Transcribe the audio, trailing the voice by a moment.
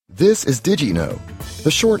This is DigiKnow,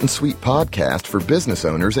 the short and sweet podcast for business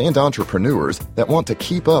owners and entrepreneurs that want to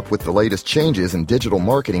keep up with the latest changes in digital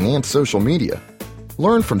marketing and social media.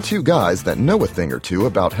 Learn from two guys that know a thing or two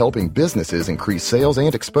about helping businesses increase sales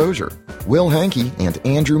and exposure. Will Hankey and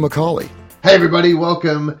Andrew McCauley. Hey everybody,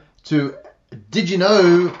 welcome to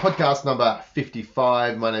DigiKnow podcast number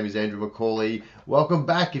 55. My name is Andrew McCauley. Welcome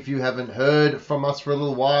back. If you haven't heard from us for a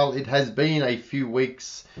little while, it has been a few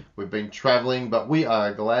weeks. We've been traveling, but we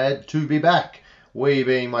are glad to be back. We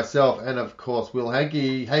being myself and of course Will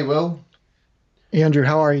Hankey. Hey Will. Andrew,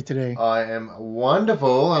 how are you today? I am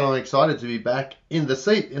wonderful and I'm excited to be back in the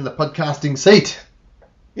podcasting seat.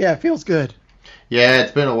 Yeah, it feels good. Yeah,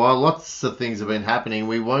 it's been a while. Lots of things have been happening.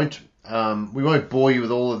 We won't bore you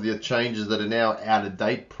with all of the changes that are now out of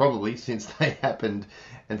date, probably since they happened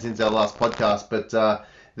and since our last podcast. But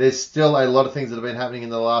there's still a lot of things that have been happening in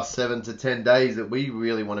the last 7 to 10 days that we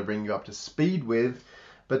really want to bring you up to speed with.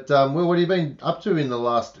 But Will, what have you been up to in the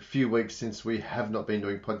last few weeks since we have not been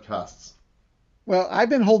doing podcasts? Well, I've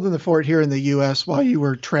been holding the fort here in the U.S. while you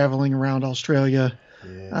were traveling around Australia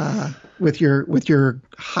with your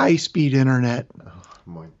high-speed internet. Oh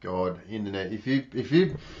my God, internet! If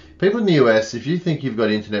you people in the US, if you think you've got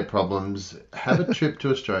internet problems, have a trip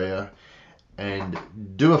to Australia and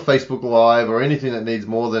do a Facebook Live or anything that needs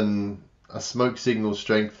more than a smoke signal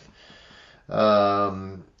strength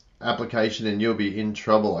application, and you'll be in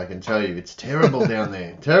trouble. I can tell you, it's terrible down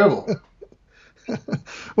there. Terrible.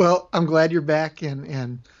 Well, I'm glad you're back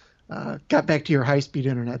and got back to your high-speed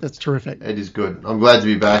internet. That's terrific. It is good. I'm glad to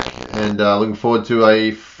be back and looking forward to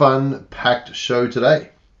a fun-packed show today.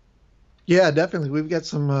 Yeah, definitely. We've got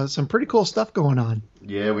some pretty cool stuff going on.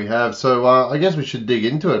 Yeah, we have. So I guess we should dig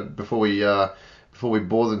into it before we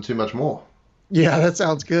bore them too much more. Yeah, that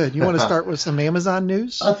sounds good. You want to start with some Amazon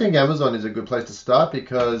news? I think Amazon is a good place to start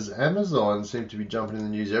because Amazon seems to be jumping in the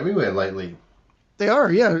news everywhere lately. They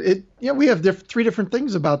are, yeah. We have three different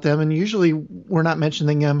things about them, and usually we're not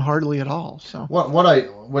mentioning them hardly at all. So we're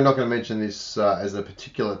not going to mention this as a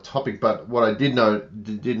particular topic, but what I did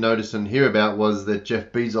notice and hear about was that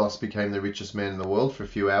Jeff Bezos became the richest man in the world for a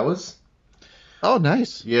few hours. Oh,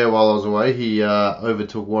 nice. Yeah, while I was away, he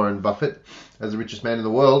overtook Warren Buffett as the richest man in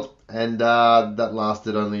the world, and that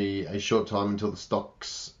lasted only a short time until the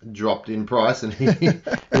stocks dropped in price and he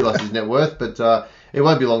lost his net worth. But it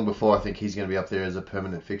won't be long before I think he's going to be up there as a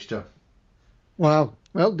permanent fixture. Wow.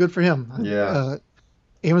 Well, good for him. Yeah.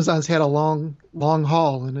 Amazon's had a long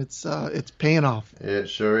haul, and it's paying off. Yeah, it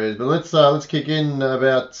sure is. But let's kick in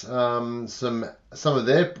about some of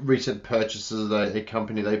their recent purchases. A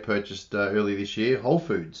company they purchased early this year, Whole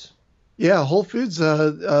Foods. Yeah, Whole Foods.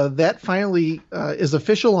 That finally is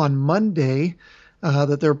official on Monday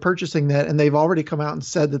that they're purchasing that, and they've already come out and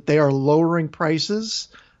said that they are lowering prices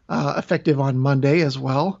effective on Monday as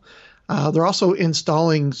well. They're also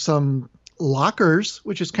installing some lockers,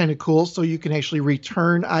 which is kind of cool, so you can actually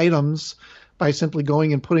return items by simply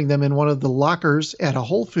going and putting them in one of the lockers at a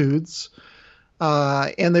Whole Foods.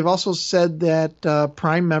 And they've also said that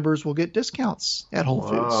Prime members will get discounts at Whole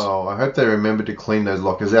Foods. Oh, I hope they remember to clean those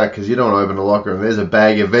lockers out, because you don't want to open a locker and there's a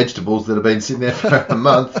bag of vegetables that have been sitting there for a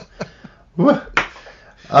month. Right.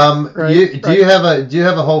 Do you have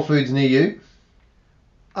a Whole Foods near you?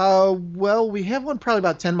 Well, we have one probably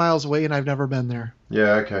about 10 miles away, and I've never been there.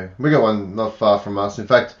 Yeah, okay. We got one not far from us. In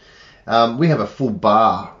fact, we have a full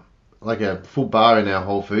bar, like a full bar in our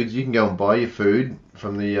Whole Foods. You can go and buy your food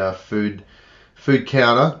from the food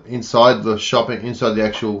counter inside the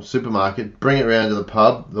actual supermarket. Bring it around to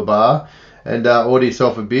the bar, and order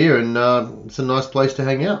yourself a beer, and it's a nice place to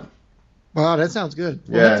hang out. Wow, that sounds good.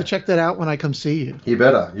 We'll have to check that out when I come see you. You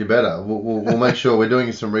better. We'll make sure we're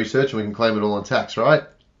doing some research and we can claim it all on tax, right?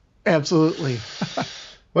 Absolutely.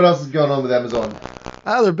 What else is going on with Amazon?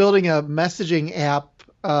 They're building a messaging app,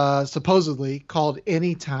 supposedly called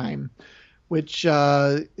Anytime, which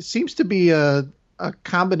seems to be a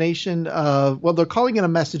combination of, well, they're calling it a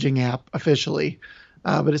messaging app officially,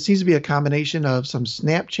 but it seems to be a combination of some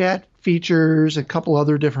Snapchat features, a couple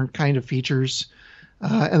other different kind of features,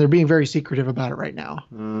 and they're being very secretive about it right now.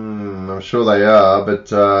 I'm sure they are,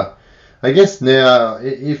 but I guess now,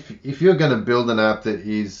 if you're going to build an app that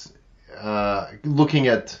is looking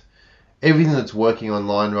at everything that's working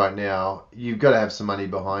online right now, you've got to have some money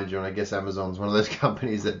behind you, and I guess Amazon's one of those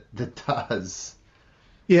companies that does.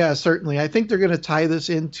 Yeah, certainly. I think they're going to tie this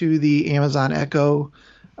into the Amazon Echo,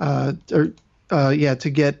 to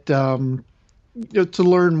get to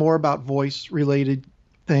learn more about voice-related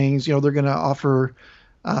things. They're going to offer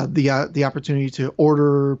the opportunity to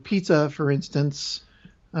order pizza, for instance,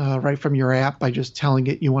 right from your app by just telling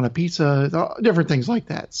it you want a pizza, different things like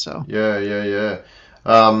that. So yeah.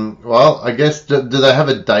 Well, I guess, do they have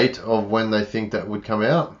a date of when they think that would come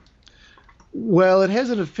out? Well, it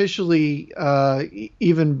hasn't officially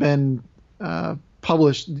even been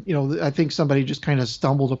published. I think somebody just kind of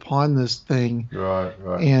stumbled upon this thing. Right.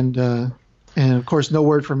 And of course, no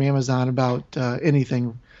word from Amazon about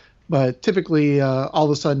anything. But typically, all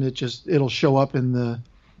of a sudden, it'll show up in the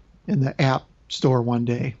app store one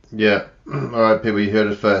day. Yeah. All right, people, you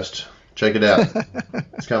heard it first. Check it out.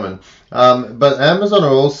 It's coming. But Amazon are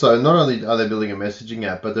also, not only are they building a messaging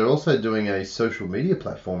app, but they're also doing a social media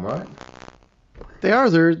platform, right? They are.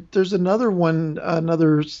 There's another one,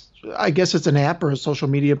 I guess it's an app or a social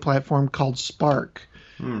media platform called Spark,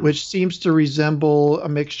 which seems to resemble a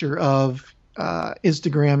mixture of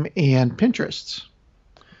Instagram and Pinterest.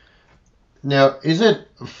 Now, is it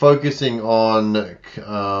focusing on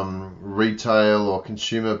retail or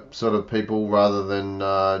consumer sort of people rather than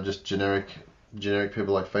just generic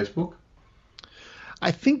people like Facebook? I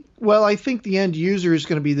think the end user is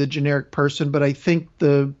going to be the generic person, but I think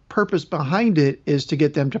the purpose behind it is to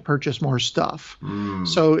get them to purchase more stuff.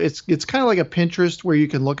 So it's kind of like a Pinterest where you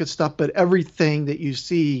can look at stuff, but everything that you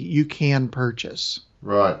see, you can purchase.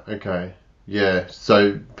 Right. Okay. Yeah.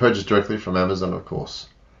 So purchase directly from Amazon, of course.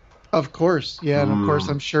 Of course. Yeah. And of course,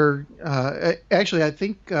 I'm sure. Actually, I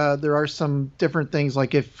think there are some different things.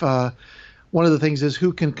 Like if one of the things is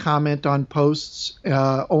who can comment on posts,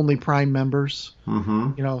 only Prime members.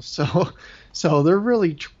 So they're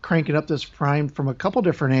really cranking up this Prime from a couple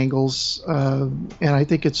different angles, and I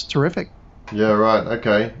think it's terrific. Yeah, right.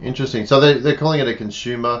 Okay, interesting. So they're calling it a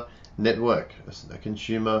consumer network, a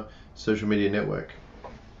consumer social media network.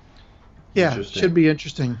 Yeah, it should be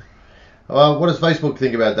interesting. What does Facebook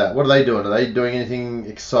think about that? What are they doing? Are they doing anything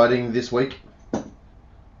exciting this week?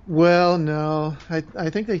 Well, no. I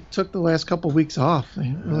think they took the last couple of weeks off.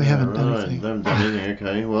 They really haven't done anything. They haven't done anything.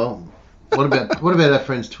 Okay. Well, what about our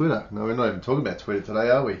friends Twitter? No, we're not even talking about Twitter today,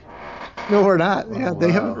 are we? No, we're not. Yeah,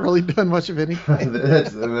 They haven't really done much of anything.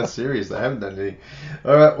 That's serious. They haven't done anything.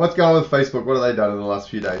 All right. What's going on with Facebook? What have they done in the last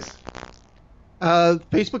few days?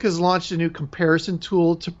 Facebook has launched a new comparison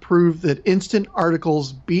tool to prove that instant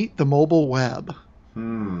articles beat the mobile web.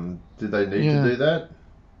 Did they need to do that?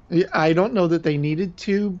 I don't know that they needed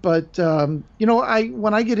to, but when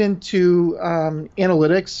I get into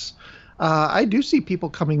analytics, I do see people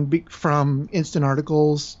coming from instant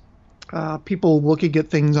articles, people looking at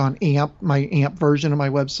things on AMP, my AMP version of my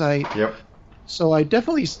website. Yep. So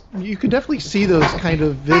you can definitely see those kind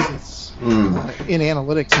of visits in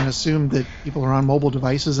analytics and assume that people are on mobile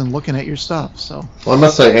devices and looking at your stuff. So. Well, I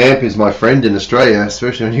must say AMP is my friend in Australia,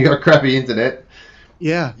 especially when you got crappy internet.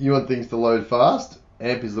 Yeah. You want things to load fast?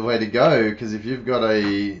 AMP is the way to go, because if you've got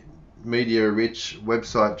a media-rich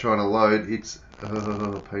website trying to load, it's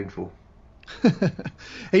painful.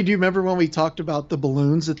 Hey, do you remember when we talked about the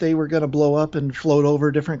balloons that they were going to blow up and float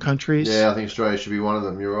over different countries? Yeah, I think Australia should be one of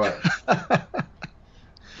them. You're right.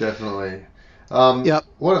 Definitely. Yep.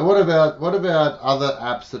 What about other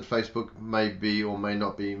apps that Facebook may be or may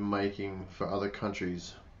not be making for other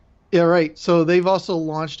countries? Yeah, right. So they've also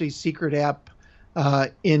launched a secret app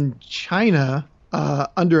in China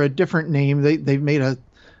under a different name. They've made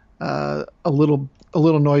a little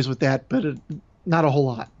noise with that, but not a whole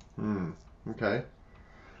lot. Okay.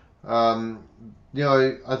 I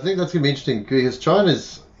think that's gonna be interesting because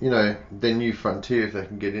China's, their new frontier if they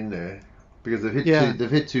can get in there, because they've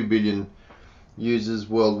hit 2 billion users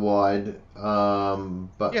worldwide.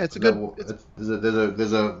 But yeah, there's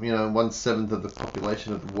a 1/7 of the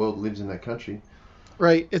population of the world lives in that country.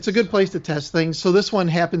 Right. It's a good place to test things. So this one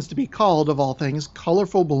happens to be called, of all things,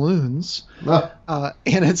 Colorful Balloons, and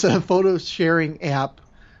it's a photo sharing app.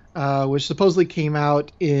 Which supposedly came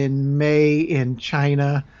out in May in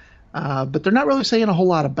China, but they're not really saying a whole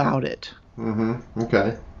lot about it.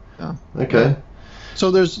 Okay. Okay.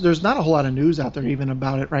 So there's not a whole lot of news out there even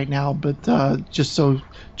about it right now, but just so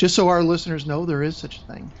our listeners know, there is such a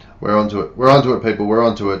thing. We're onto it, people. We're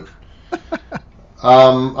onto it.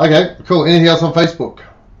 Okay, cool. Anything else on Facebook?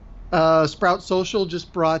 Sprout Social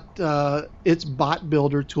just brought its bot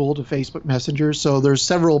builder tool to Facebook Messenger. So there's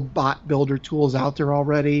several bot builder tools out there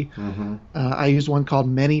already. I use one called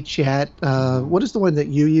ManyChat. What is the one that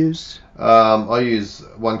you use? I use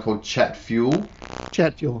one called ChatFuel.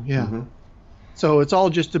 ChatFuel, yeah. So it's all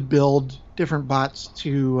just to build different bots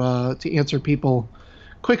to answer people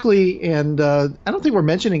quickly. And I don't think we're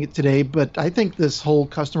mentioning it today, but I think this whole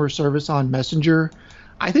customer service on Messenger,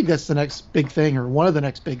 I think that's the next big thing, or one of the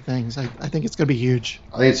next big things. I think it's going to be huge.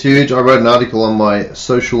 I think it's huge. I wrote an article on my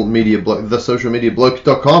social media blog,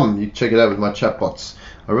 thesocialmediabloke.com. You can check it out with my chatbots.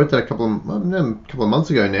 I wrote that a couple of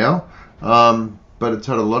months ago now. but it's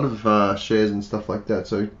had a lot of shares and stuff like that.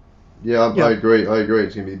 So, yeah, I Yeah. agree.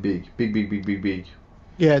 It's going to be big.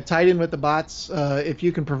 Yeah, tied in with the bots. If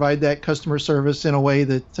you can provide that customer service in a way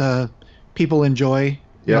that people enjoy,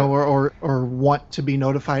 you Yeah. know, or want to be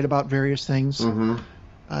notified about various things, Mm-hmm.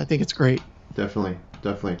 I think it's great. Definitely.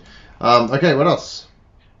 Okay, what else?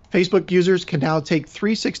 Facebook users can now take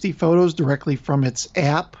 360 photos directly from its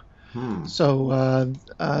app. Hmm. So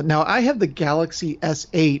now I have the Galaxy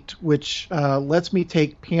S8, which lets me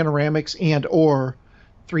take panoramics and or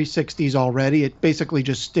 360s already. It basically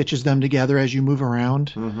just stitches them together as you move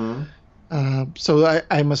around. Mm-hmm. So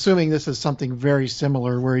I'm assuming this is something very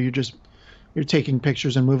similar where you're taking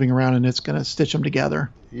pictures and moving around and it's going to stitch them together.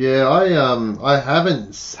 Yeah, I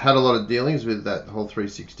haven't had a lot of dealings with that whole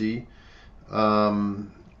 360.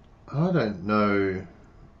 I don't know.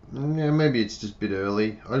 Yeah, maybe it's just a bit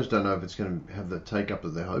early. I just don't know if it's going to have the take up that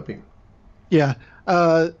they're hoping. Yeah,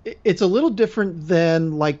 it's a little different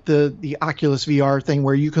than like the Oculus VR thing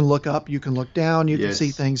where you can look up, you can look down, you can Yes.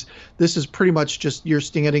 see things. This is pretty much just you're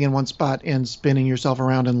standing in one spot and spinning yourself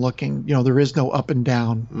around and looking. You know, there is no up and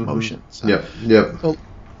down motion. So Yep. a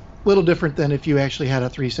little different than if you actually had a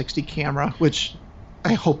 360 camera, which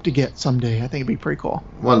I hope to get someday. I think it'd be pretty cool.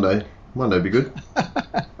 One day would be good.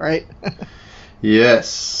 Right?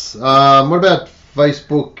 Yes. What about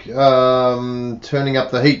Facebook turning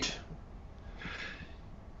up the heat?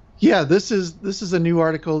 Yeah, this is a new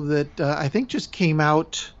article that I think just came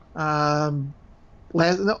out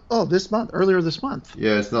this month, earlier this month.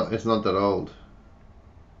 Yeah, it's not that old.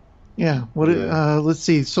 Yeah. Let's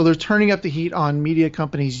see. So they're turning up the heat on media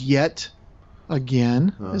companies yet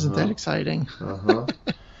again. Isn't that exciting? Uh-huh.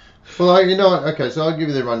 Well, you know what? Okay, so I'll give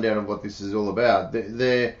you the rundown of what this is all about.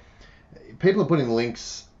 People are putting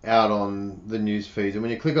links out on the news feeds, and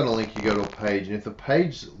when you click on a link, you go to a page, and if the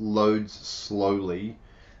page loads slowly,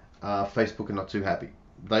 Facebook are not too happy.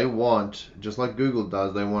 They want, just like Google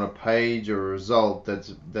does, they want a page or a result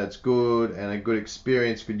that's good and a good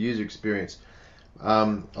experience, good user experience.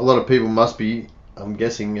 A lot of people must be, I'm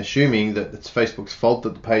guessing, assuming that it's Facebook's fault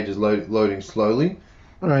that the page is loading slowly.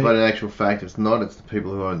 Right. But in actual fact, it's not. It's the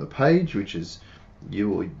people who own the page, which is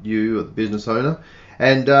you or the business owner.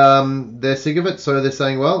 And they're sick of it, so they're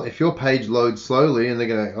saying, well, if your page loads slowly, and they're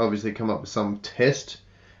going to obviously come up with some test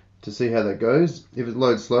to see how that goes. If it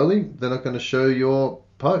loads slowly, they're not going to show your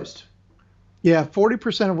post. Yeah,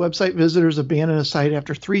 40% of website visitors abandon a site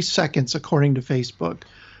after 3 seconds, according to Facebook.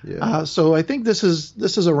 Yeah. So I think this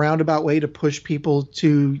is a roundabout way to push people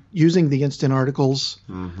to using the instant articles,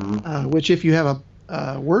 which if you have a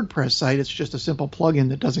WordPress site, it's just a simple plugin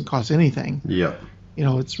that doesn't cost anything. Yeah. You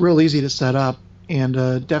know, it's real easy to set up and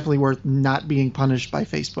definitely worth not being punished by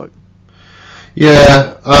Facebook.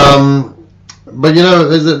 Yeah. But you know,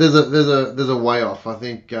 there's a way off. I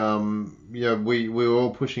think we were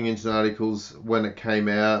all pushing instant articles when it came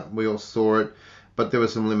out. We all saw it, but there were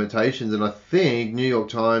some limitations, and I think New York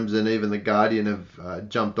Times and even the Guardian have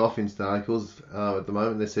jumped off instant articles at the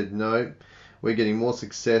moment. They said no, we're getting more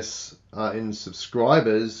success in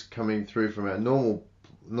subscribers coming through from our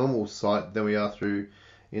normal site than we are through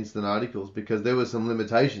instant articles, because there were some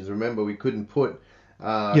limitations. Remember, we couldn't put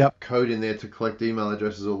code in there to collect email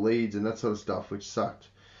addresses or leads and that sort of stuff, which sucked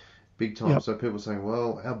big time. So people are saying,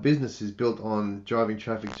 well, our business is built on driving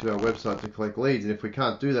traffic to our website to collect leads, and if we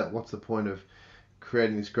can't do that, what's the point of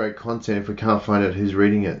creating this great content if we can't find out who's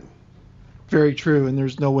reading it? Very true, and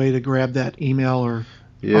there's no way to grab that email or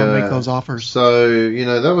make those offers. So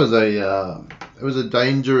that was a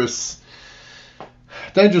dangerous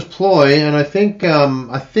ploy, and I think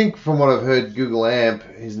from what I've heard, Google AMP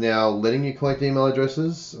is now letting you collect email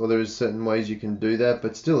addresses, or there is certain ways you can do that,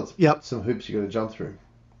 but still, it's some hoops you got to jump through.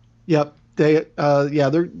 Yep,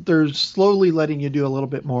 they're slowly letting you do a little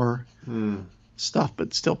bit more stuff,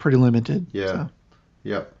 but still pretty limited. Yeah. So.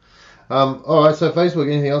 Yep. All right. So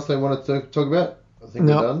Facebook. Anything else they wanted to talk about? I think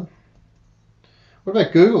we're done. What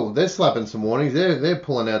about Google? They're slapping some warnings. They're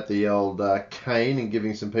pulling out the old cane and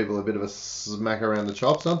giving some people a bit of a smack around the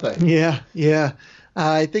chops, aren't they? Yeah.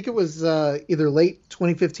 I think it was either late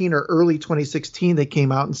 2015 or early 2016 they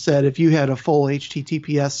came out and said if you had a full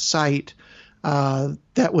HTTPS site,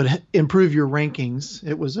 that would improve your rankings.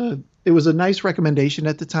 It was a nice recommendation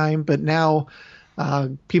at the time, but now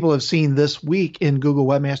people have seen this week in Google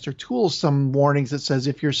Webmaster Tools some warnings that says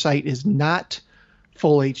if your site is not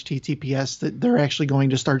full HTTPS, that they're actually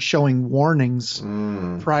going to start showing warnings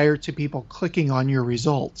prior to people clicking on your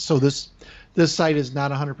results. So this site is not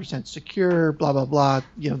 100% secure, blah, blah, blah.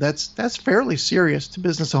 That's fairly serious to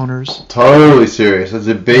business owners. Totally serious. It's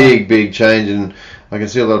a big change, and I can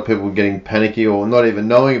see a lot of people getting panicky or not even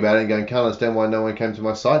knowing about it and going, can't understand why no one came to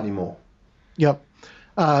my site anymore. Yep.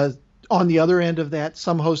 On the other end of that,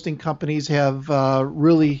 some hosting companies have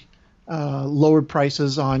really lowered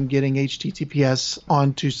prices on getting HTTPS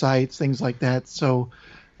onto sites, things like that. So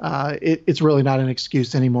it's really not an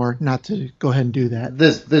excuse anymore not to go ahead and do that.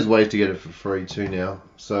 There's ways to get it for free too now,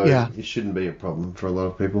 so Yeah. it shouldn't be a problem for a lot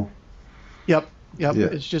of people. Yep. Yeah.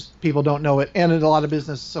 It's just people don't know it, and a lot of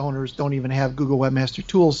business owners don't even have Google Webmaster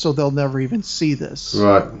Tools, so they'll never even see this.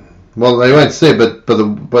 Right. Well, they won't see it,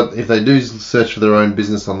 but if they do search for their own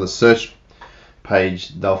business on the search page,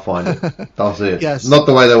 they'll find it. They'll see it. Yes. Not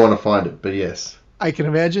the way they want to find it, but yes. I can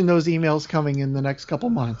imagine those emails coming in the next couple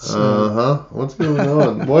months. What's going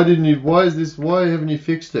on? Why haven't you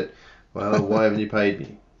fixed it? Well, why haven't you paid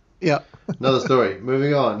me? Yeah. Another story.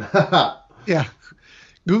 Moving on. Yeah.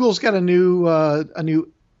 Google's got a new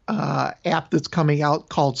app that's coming out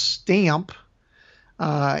called Stamp,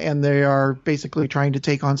 and they are basically trying to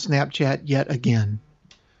take on Snapchat yet again.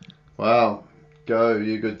 Wow. Go,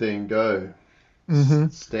 you good thing. Go. Mm-hmm.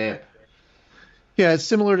 Stamp. Yeah, it's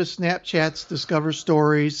similar to Snapchat's Discover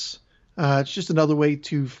Stories. It's just another way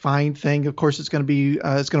to find things. Of course, it's going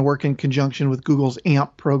to work in conjunction with Google's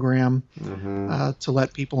AMP program to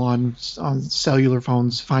let people on cellular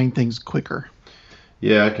phones find things quicker.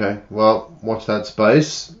 Yeah. Okay. Well, watch that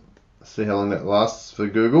space. See how long that lasts for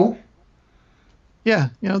Google. Yeah,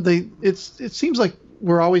 it seems like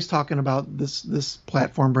we're always talking about this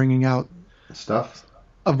platform bringing out Stuff.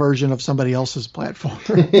 a version of somebody else's platform.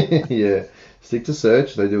 Yeah. Stick to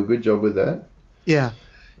search. They do a good job with that. Yeah.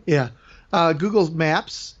 Google's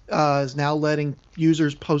Maps is now letting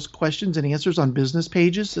users post questions and answers on business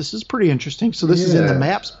pages. This is pretty interesting. So this is in the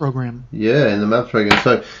Maps program. Yeah, in the Maps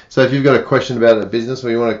program. So if you've got a question about a business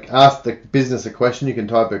or you want to ask the business a question, you can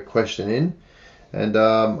type a question in, and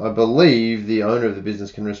I believe the owner of the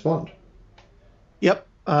business can respond. Yep.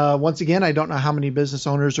 Once again, I don't know how many business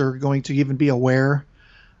owners are going to even be aware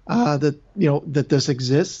that this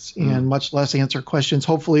exists, and much less answer questions.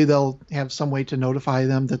 Hopefully they'll have some way to notify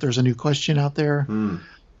them that there's a new question out there.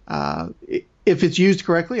 If it's used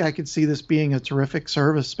correctly, I could see this being a terrific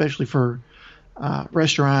service, especially for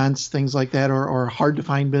restaurants, things like that, or hard to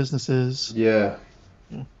find businesses. Yeah.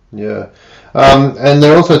 And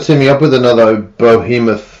they're also teaming up with another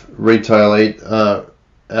behemoth retail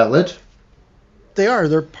outlet.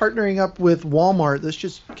 They're partnering up with Walmart. This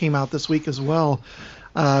just came out this week as well.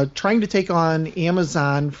 Trying to take on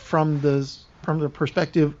Amazon from the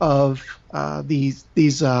perspective of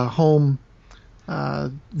these home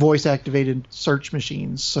voice activated search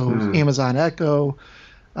machines. So Amazon Echo,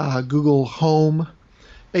 Google Home.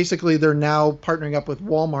 Basically, they're now partnering up with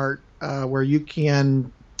Walmart where you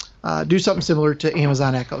can do something similar to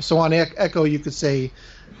Amazon Echo. So on Echo, you could say,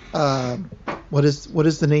 what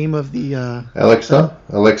is the name of the Alexa?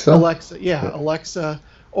 Yeah, Alexa,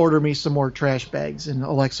 order me some more trash bags, and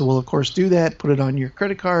Alexa will of course do that, put it on your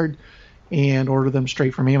credit card and order them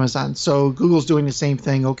straight from Amazon. So Google's doing the same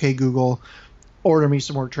thing. Okay, Google, order me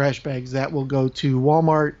some more trash bags. That will go to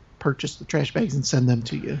Walmart, purchase the trash bags, and send them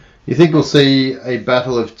to you. You think we'll see a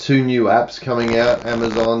battle of two new apps coming out,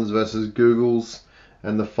 Amazon's versus Google's,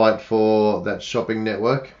 and the fight for that shopping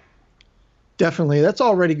network? Definitely. That's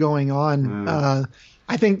already going on.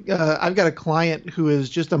 I think I've got a client who is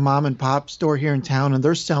just a mom and pop store here in town, and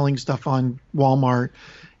they're selling stuff on Walmart,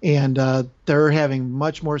 and they're having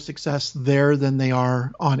much more success there than they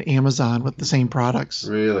are on Amazon with the same products.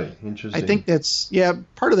 Really? Interesting. I think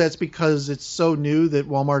part of that's because it's so new that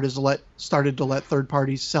Walmart has started to let third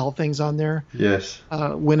parties sell things on there. Yes.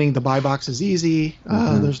 Winning the buy box is easy.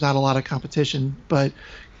 There's not a lot of competition, but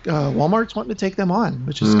Walmart's wanting to take them on,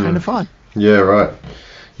 which is kind of fun. Yeah, right.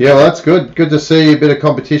 Yeah, well, that's good. Good to see a bit of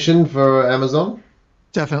competition for Amazon.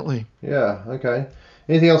 Definitely. Yeah, okay.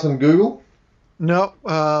 Anything else on Google? No,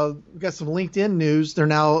 we've got some LinkedIn news. They're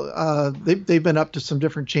now they've been up to some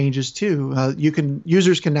different changes too.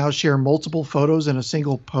 Users can now share multiple photos in a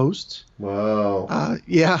single post. Wow.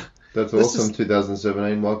 Yeah. That's awesome.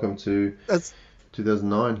 2017. Welcome to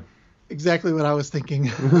 2009. Exactly what I was thinking.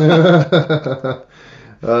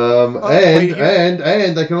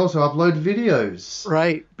 And they can also upload videos.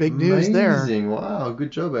 Right. Big news there. Amazing. Wow.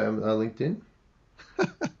 Good job, LinkedIn.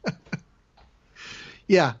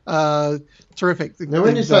 Yeah. Terrific. Now,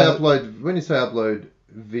 when you say upload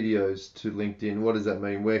videos to LinkedIn, what does that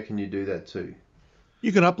mean? Where can you do that to?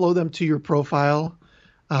 You can upload them to your profile.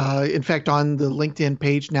 In fact, on the LinkedIn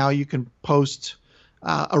page now, you can post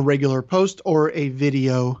a regular post or a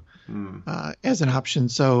video as an option.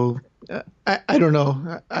 So I don't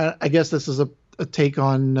know. I guess this is a take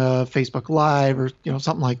on Facebook Live or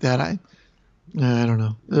something like that. I don't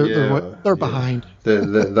know. They're behind.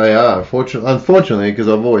 They are, unfortunately, because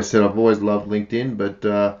I've always loved LinkedIn, but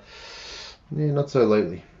not so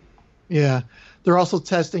lately. Yeah. They're also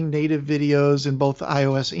testing native videos in both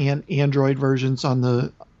iOS and Android versions on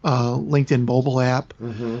the LinkedIn mobile app.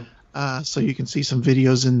 Mm-hmm. So you can see some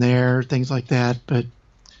videos in there, things like that. But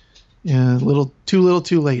yeah, too little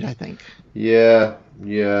too late, I think. Yeah.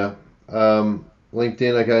 LinkedIn,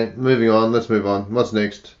 okay. Moving on. Let's move on. What's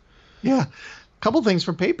next? Yeah. A couple things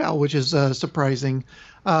from PayPal, which is surprising.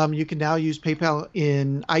 You can now use PayPal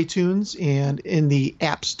in iTunes and in the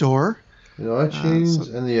App Store. In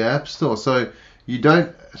iTunes and the App Store. So you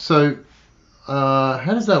don't. So how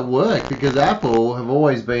does that work? Because Apple have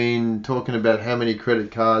always been talking about how many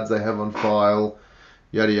credit cards they have on file,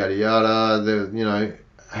 yada yada yada.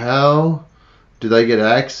 How do they get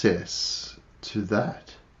access to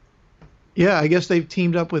that? Yeah, I guess they've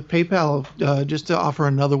teamed up with PayPal just to offer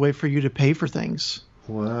another way for you to pay for things.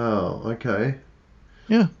 Wow. Okay.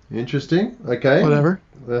 Yeah. Interesting. Okay. Whatever.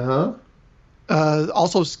 Uh-huh.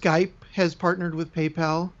 Also, Skype has partnered with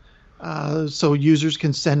PayPal, so users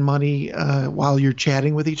can send money while you're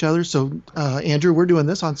chatting with each other. So, Andrew, we're doing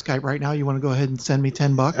this on Skype right now. You want to go ahead and send me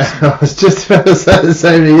 $10? I was just about to say the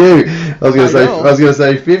same to you. I was going to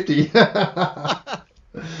say 50.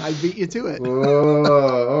 I beat you to it.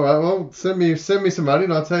 Whoa, all right. Well, send me some money,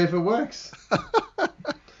 and I'll tell you if it works.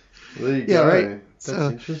 There you go. Right. That's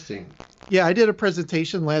interesting. Yeah, I did a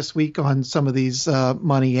presentation last week on some of these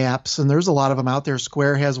money apps, and there's a lot of them out there.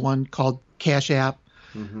 Square has one called Cash App.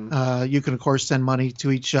 Mm-hmm. You can, of course, send money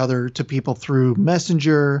to each other, to people through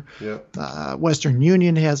Messenger. Yep. Western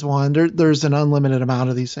Union has one. There's an unlimited amount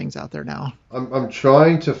of these things out there now. I'm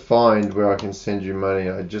trying to find where I can send you money.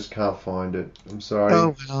 I just can't find it. I'm sorry.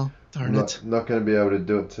 Oh, well, darn it. Not going to be able to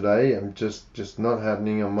do it today. I'm just not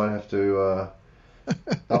happening. I might have to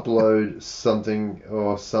upload something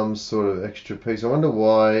or some sort of extra piece. I wonder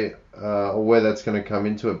why or where that's going to come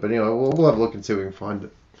into it. But anyway, we'll have a look and see if we can find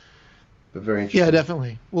it. But very interesting. Yeah,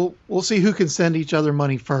 definitely. We'll see who can send each other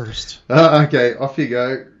money first. Okay, off you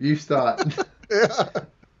go. You start.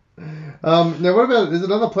 Now, what about, there's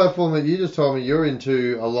another platform that you just told me you're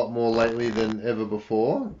into a lot more lately than ever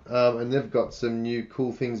before, and they've got some new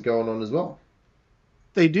cool things going on as well.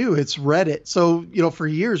 They do. It's Reddit. So, for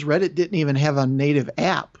years, Reddit didn't even have a native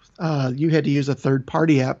app. You had to use a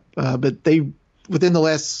third-party app, but within the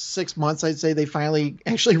last 6 months, I'd say they finally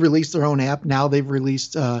actually released their own app. Now they've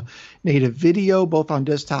released native video, both on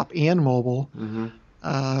desktop and mobile. Mm-hmm.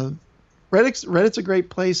 Reddit's a great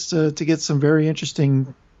place to get some very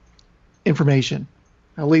interesting information.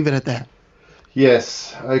 I'll leave it at that.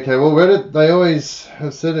 Yes. Okay. Well, Reddit, they always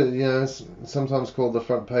have said it, it's sometimes called the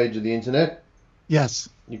front page of the internet. Yes.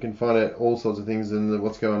 You can find out all sorts of things and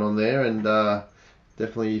what's going on there, and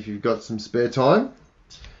definitely if you've got some spare time,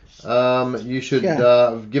 you should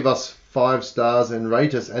give us 5 stars and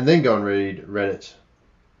rate us, and then go and read Reddit.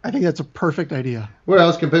 I think that's a perfect idea. Where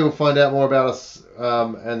else can people find out more about us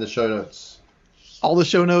and the show notes? All the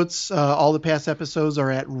show notes, all the past episodes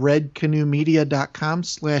are at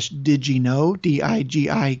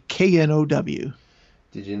redcanoemedia.com/digiknow, DIGIKNOW.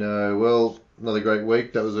 Did you know? Well, another great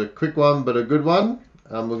week. That was a quick one, but a good one.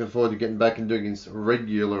 I'm looking forward to getting back and doing this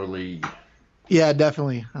regularly. Yeah,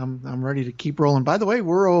 definitely. I'm ready to keep rolling. By the way,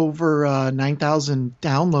 we're over 9,000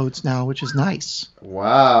 downloads now, which is nice.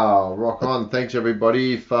 Wow, rock on! Thanks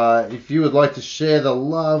everybody. If you would like to share the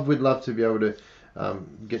love, we'd love to be able to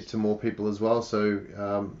get to more people as well. So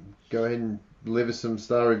go ahead and leave us some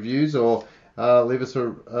star reviews, or leave us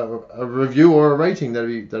a review or a rating.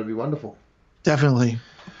 That'd be wonderful. Definitely.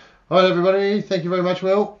 All right, everybody. Thank you very much,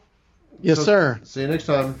 Will. Yes, sir. See you next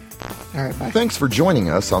time. All right, bye. Thanks for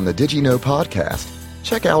joining us on the Did You Know podcast.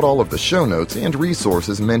 Check out all of the show notes and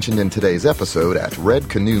resources mentioned in today's episode at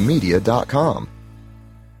redcanoemedia.com.